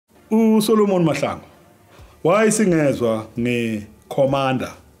uSolomon Mahlangu wayesingezwa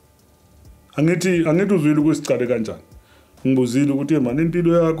ngeCommander angithi uzwile ukusicale kanjani ngibuzile ukuthi man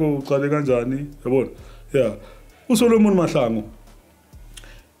impilo yakho ucale kanjani yabona yeah uSolomon Mahlangu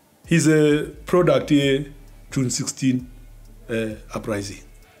he's a product ye June 16 uprising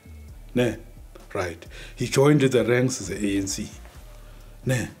ne right he joined the ranks of the ANC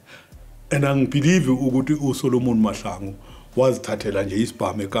ne and I believe ukuthi uSolomon Mahlangu wazithathela nje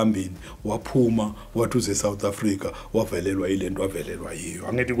isibhamu ekambini waphuma wathuze South Africa wavelelwa ilento wavelelwa yiyo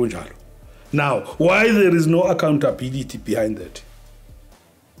angithi kunjalo. Now why there is no accountability behind that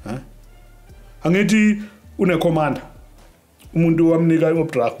angithi une commander umuntu wamnika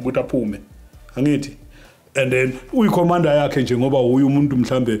iobdrag ukuthi aphume angithi and then uyicommander yakhe nje ngoba uyu umuntu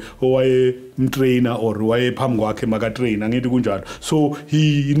mhlambe owaye mtrainer or waye phambi kwakhe maka trainer angithi kunjalo so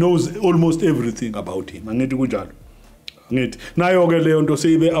he knows almost everything about him angithi kunjalo ngithi nayo ke leyo nto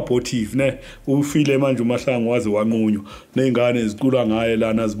seyibe abortive ne ufile manje uMahlangu waze wanqunywa nezingane ezicula ngaye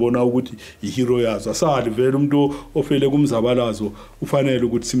lana zibona ukuthi ihero yazo asali vele umuntu ofele kumzabalazo ufanele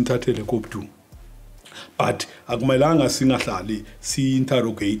ukuthi simthathele kopdu but akumelanga singahlali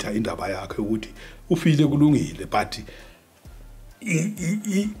si-interrogator indaba yakhe ukuthi ufile kulungile but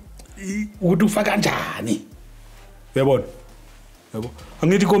ukuthi ufaka kanjani uyabona yabo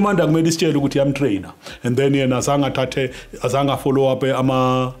angithi commander kumele isitshele ukuthi yamtrainer and then yena azanga follow up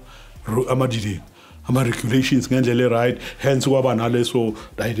ama regulations ngendlela right hence kwaba naleso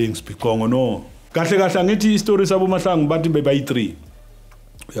diding speakongo no kahle angithi istory sabo Mahlangu bathi bebayi3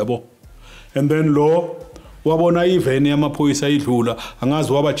 yabo and then lo wabona iveni yamaphoyisa idlula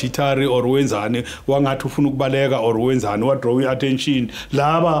angazi waba jitari or wenzani wangathi ufuna ukubaleka or wenzani wa draw attention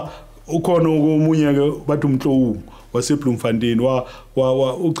laba ukhona omunye ke bathi umhlowu waseBloemfontein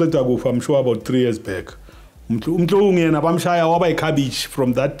wa uceda kufa I'm sure about 3 years back umhlowu ngiyena bamshaya waba icabbage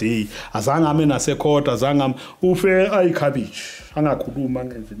from that day azange ame nase court azange ufe ayicabbage angakhuluma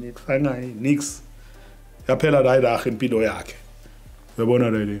ngenze nix yaphela la impilo yakhe uyabona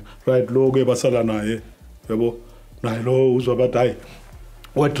right lo ke basala naye yabo naye lo uzwa bathi hayi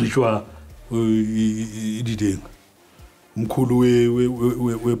wadrishwa idideng umkhulu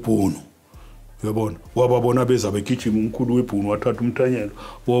webhono uyabona wababona beza begijima umkhulu webhono wathatha umthanyelo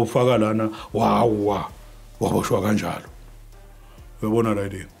wawufaka lana waboshwa kanjalo uyabona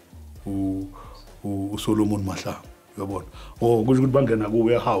right uSolomon Mahlangu uyabona kusho ukuthi bangena ku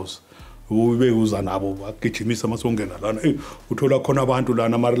warehouse ube uza nabo bagijimisa masongena lana uthola khona abantu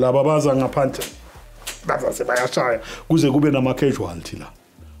lana mari laba baza ngaphandle baza bayashaya kuze kube nama casualty la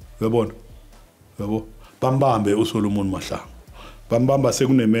uyabona yabo bambambe uSolomon Mahlangu bambamba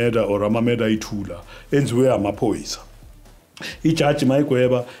sekunemeda or amameda ithula enziwe amaphoyisa ijudge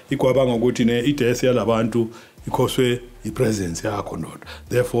mayigweba igwaba ngokuthi ne idesi yalabantu ikhoswe ipresence yakho ndoda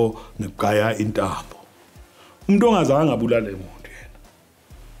therefore negaya intambo umuntu ongazange abulale umuntu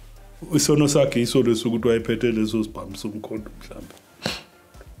yena isono sakhe isolo sokuthi wayephethe lezo sibhamu somkhondo mhlambe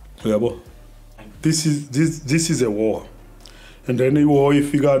uyabo this is a war and then the war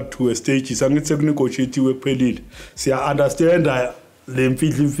ifika to a stage sangithi sekunegotiate kuphelile siya understand le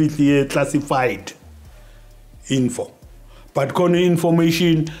mfihli ye classified info but khona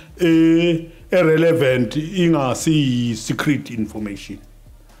information irrelevant ingasi secret information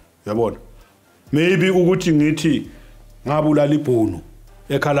yabona maybe ukuthi ngithi ngabulala ibhono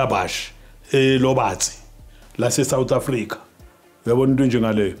eCalabash eLobatsi la South Africa uyabona into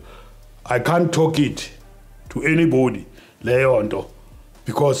njengaleyo I can't talk it to anybody leyo nto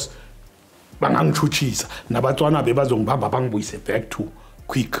because bangangichuchisa nabatswana bebazongibamba bangibuyise back to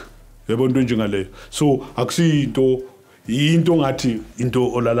quick uyabona into njengaleyo so akusinto into ngathi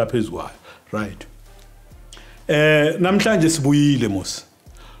into olala phezukwayo right namhlanje sibuyile mos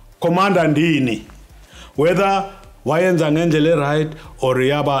commander ndini whether wayenza ngendlela right or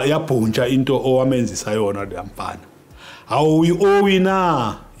yabhuntsha into owamenzisa yona leyamfana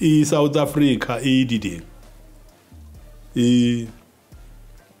awuyowina iSouth Africa ididing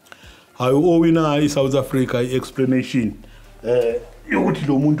awuyowina iSouth Africa explanation yokuthi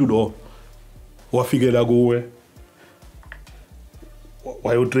lo muntu lo wafikela kuwe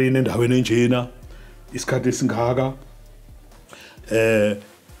wayotrain endaweni enjena isikhathi esingaka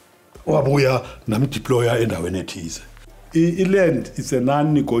wabuya namdeployer endaweni ethize iland is a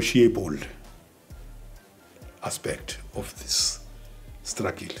non-negotiable aspect of this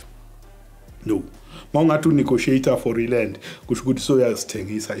struggle no mawungathi negotiator for land kusho ukuthi so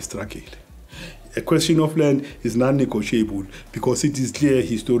yasithengisa istruggle a question of land is non-negotiable because it is clear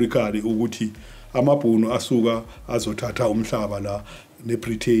historically ukuthi amabhunu asuka azothatha umhlaba la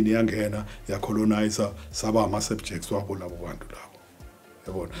neBritain yangena ya colonizer saba ama subjects wabo labo bantu labo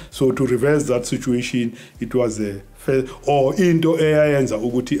So to reverse that situation, it was a or into eyayenza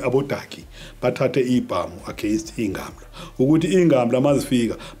ukuthi abodaki bathathe ibhamu against ingamla ukuthi ingamla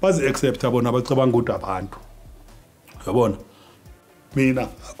mazifika bazi accept bona abacabanga ukuthi abantu yabona mina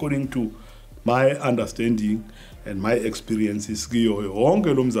according to my understanding and my experiences kiyo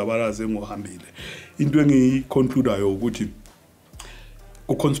yonke lo mzabalazo engohambile into engiyiconcludayo ukuthi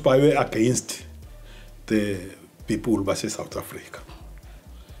conspire against the people base South Africa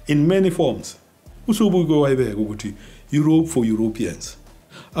in many forms. Usubuko wayibeka ukuthi Europe for Europeans,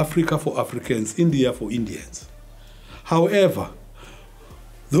 Africa for Africans, India for Indians. However,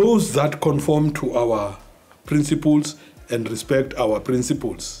 those that conform to our principles and respect our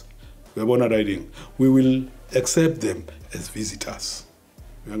principles, we will accept them as visitors.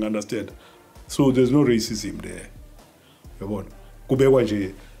 You understand? So there's no racism there. Kubekwa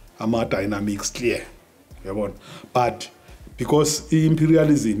nje ama dynamics clear. But because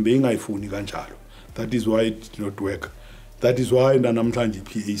imperialism bengayifuni kanjalo, that is why it did not work. That is why namhlanje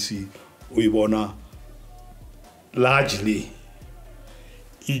PAC uyibona largely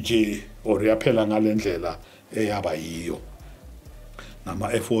ije or yaphela ngalendlela eyaba yiyo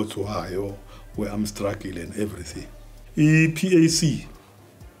nama efforts wayo where I'm struggling and everything. PAC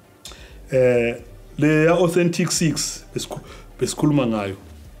le authentic 6 besikhuluma ngayo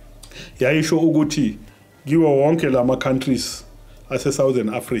yayisho ukuthi kiwo wonke lama countries ase Southern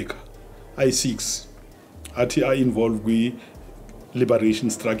Africa i6 athi are involved kwi liberation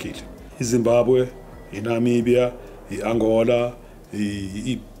struggle. iZimbabwe, iNamibia, iAngola,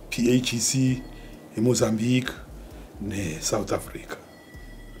 iPAGC, iMozambique neSouth Africa.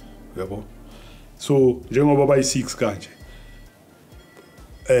 Yabo. So njengoba bayi6 kanje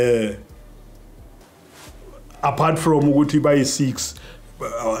apart from ukuthi bayi6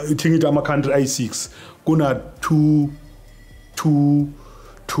 think it ama country i6 kuna two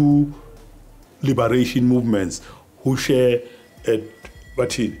liberation movements who share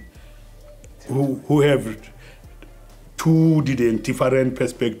who have two different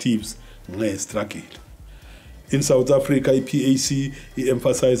perspectives nge struggle. In South Africa, PAC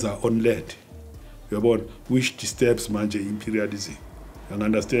emphasizes on land, which disturbs manje imperialism. You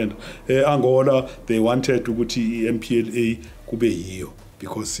understand? Angola, they wanted to go to MPLA kube hiyo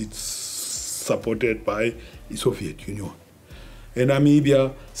because it's supported by the Soviet Union. In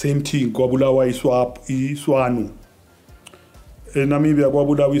Namibia, same thing, kwabulawa iswanu. In Namibia,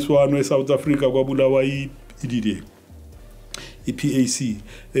 kwabulawa iswanu, in South Africa, kwabulawa idide. PAC,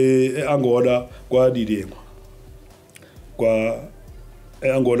 Angola, kwadide.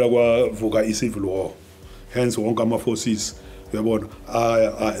 Angola kwavuka civil war. Hence, wonke ama forces,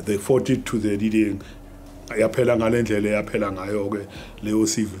 they fought it to the leading. Yaphela ngalendlela yaphela ngayo ke leyo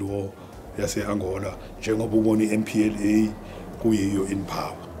civil war yase Angola njengoba ubona iMPLA kuyiyo in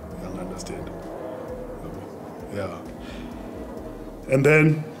power. You understand? Yeah. And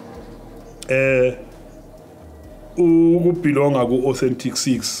then ukubelonga ku authentic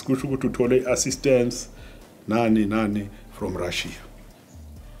 6 kusho ukuthi uthole assistance nani from Russia.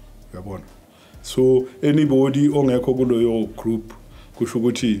 Uyabona? So anybody ongekho kuloyo group kusho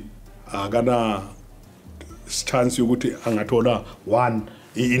ukuthi akana chance yokuthi angathola one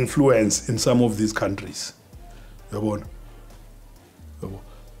influence in some of these countries. Yabona?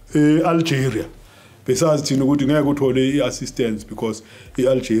 Algeria besazi thina ukuthi ngeke uthole iassistance because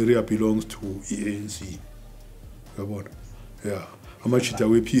Algeria belongs to ANC. Yabona? Yeah. Amachita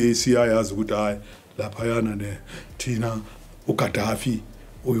we PAC ayazi ukuthi hayi lapha yana ne thina uGaddafi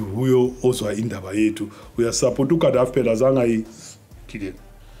uyo ozwa indaba yethu uyasupport uGaddafi phela zangayikhile.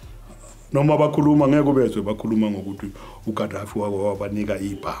 Noma bakhuluma ngeke ubezwe bakhuluma ngokuthi uGaddafi wabanika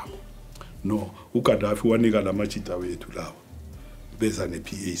ibhamu. No, uGaddafi wanika lamachita wethu lawa. Beza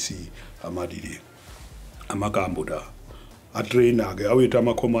nePAC amadili. Amakambo da. A trainer ke awethu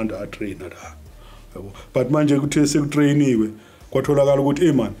ama commander a trainer da. Yabo. But manje kuthe sekutrainiwe kwatholakala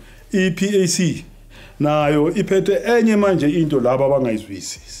ukuthi man iPAC nayo iphethe enye manje into laba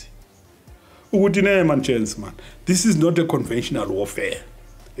abangayizwisisi. Ukuthi man chance man. This is not a conventional warfare.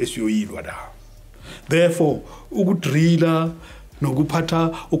 Esiyoyilwa da. Therefore ukudrilla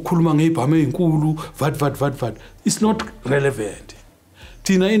nokuphatha ukukhuluma ngebhamu ezinkulu vat it's not relevant.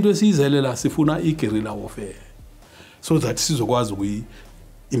 Thina into esizelela sifuna i-guerrilla warfare so that sizokwazi ukuyi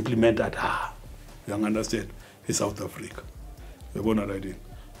implement that. You understand? In South Africa. Yabona la idea.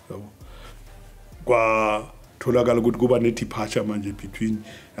 Yabo. Kwa tholakala ukuthi kuba ne departure manje between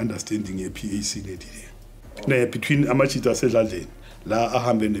understanding yePAC ne between amachita asedladleni la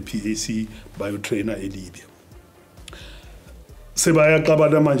ahambe nePAC bayotrainer eLibya.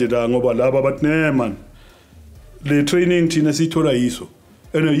 Sebayaqabana manje la ngoba laba bathi man le training thina sithola yiso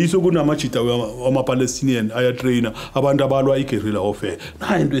ene yiso kunamajita wama-Palestinian ayatrainer abantu abalwa i-guerrilla warfare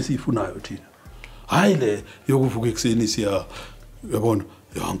nayo into esiyifunayo thina hayi le yokuvuka ekuseni siya yabona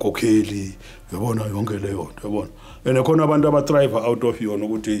yankokheli yabona yonke leyo nto yabona ene khona abantu abathrive out of yona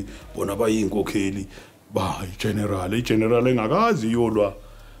ukuthi bona bayinkokheli i-general engakazi yolwa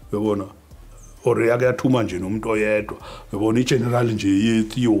yabona or yakuyathuma nje nomuntu oyedwa yabona i-general nje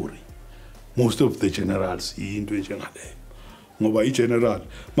ye-theory most of the generals into enjengaleyo ngoba i-general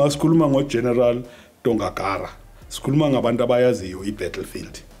masikhuluma ngo-general Tongakara sikhuluma ngabantu abayaziyo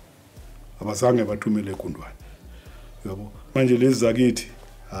i-battlefield abazange bathumele eGundwane yabo manje lezi zakithi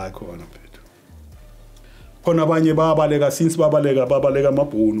hayi khona mfethu khona abanye babaleka since babaleka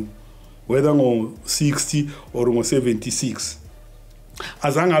amabhunu whether ngo-60 or ngo-76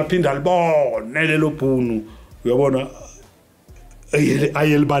 azange aliphinda libone lelo bhunu uyabona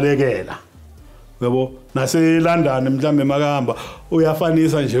ayelibalekela yabo naseLondon mhlambe makahamba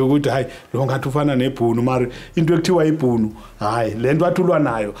uyafanisa nje ukuthi hayi lo ngathi ufana nebhunu mari into ekuthiwa ibhunu hayi lento athulwa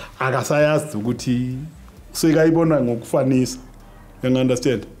nayo akasayazi ukuthi sekayibona ngokufanisa you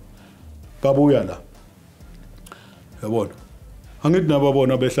understand babuya la yabona angithi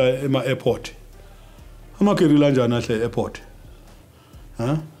nababona behla ema-airport ama-guerrilla njani ahle e-airport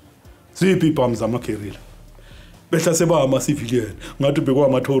ziphi ibhamu zama-guerrilla behla seba ama-civilian ngathi bekwa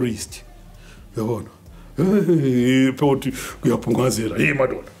ama-tourist yabona airport kuyaphungazela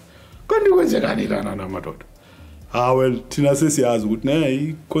madoda kanti kwenzekani lana namadoda well thina sesiyazi ukuthi ne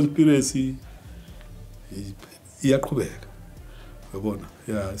i-conspiracy iyaqhubeka yabona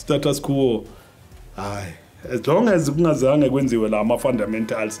status quo hayi as long as kungazange kwenziwe la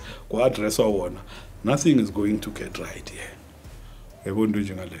ama-fundamentals ku-addresswa wona nothing is going to get right here yabona into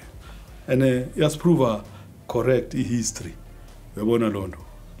njengaleyo and yasiprova correct i-history yabona loo nto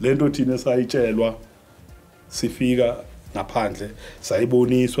le nto thina sayitshelwa sifika ngaphandle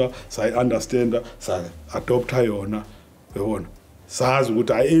sayiboniswa sayi-understanda sa-adoptha yona yabona sazi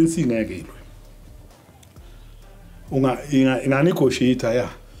ukuthi i-ANC ngeke ilwe inganegotiate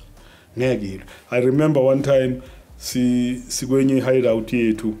ngeke ilwe. I remember one time sikwenye hideout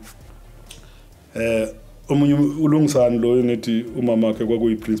yethu omunye ulungisani lo ngithi umama wakhe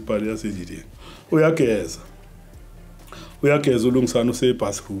kwakuyi-principal yaseJideni uyageza ulungisani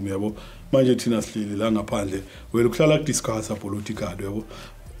use-bathroom yabo manje thina sihleli la ngaphandle wena kuhlala kudiscussa political yabo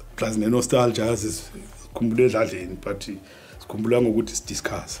plus ne-nostalgia sikhumbule edladleni but sikhumbula ngokuthi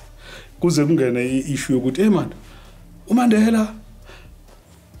sidiscussa kuze kungene i-issue yokuthi man uMandela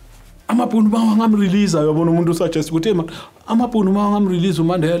amabhunu bangamrelease uyabona umuntu usuggest ukuthi man amabhunu bangamrelease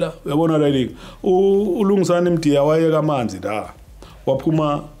uMandela uyabona like ulungisani Mdiya wayeka amanzi la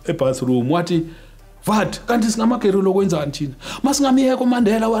waphuma e-bathroom wathi vat kanti singamaguerrilla lokwenzani thina masingamiyeka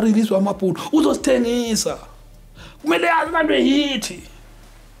uMandela warelease amabhunu uzosithengisa kumele yazi kanti ehithi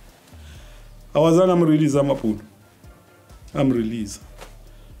awazange amrelease amabhunu amrelease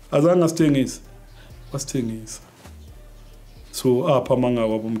azange asithengisa wasithengisa so apha manga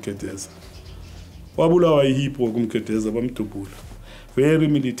wabumgedeza wabulawa ihipho kumgedeza bamdubula very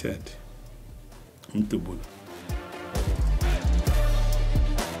militant umdubula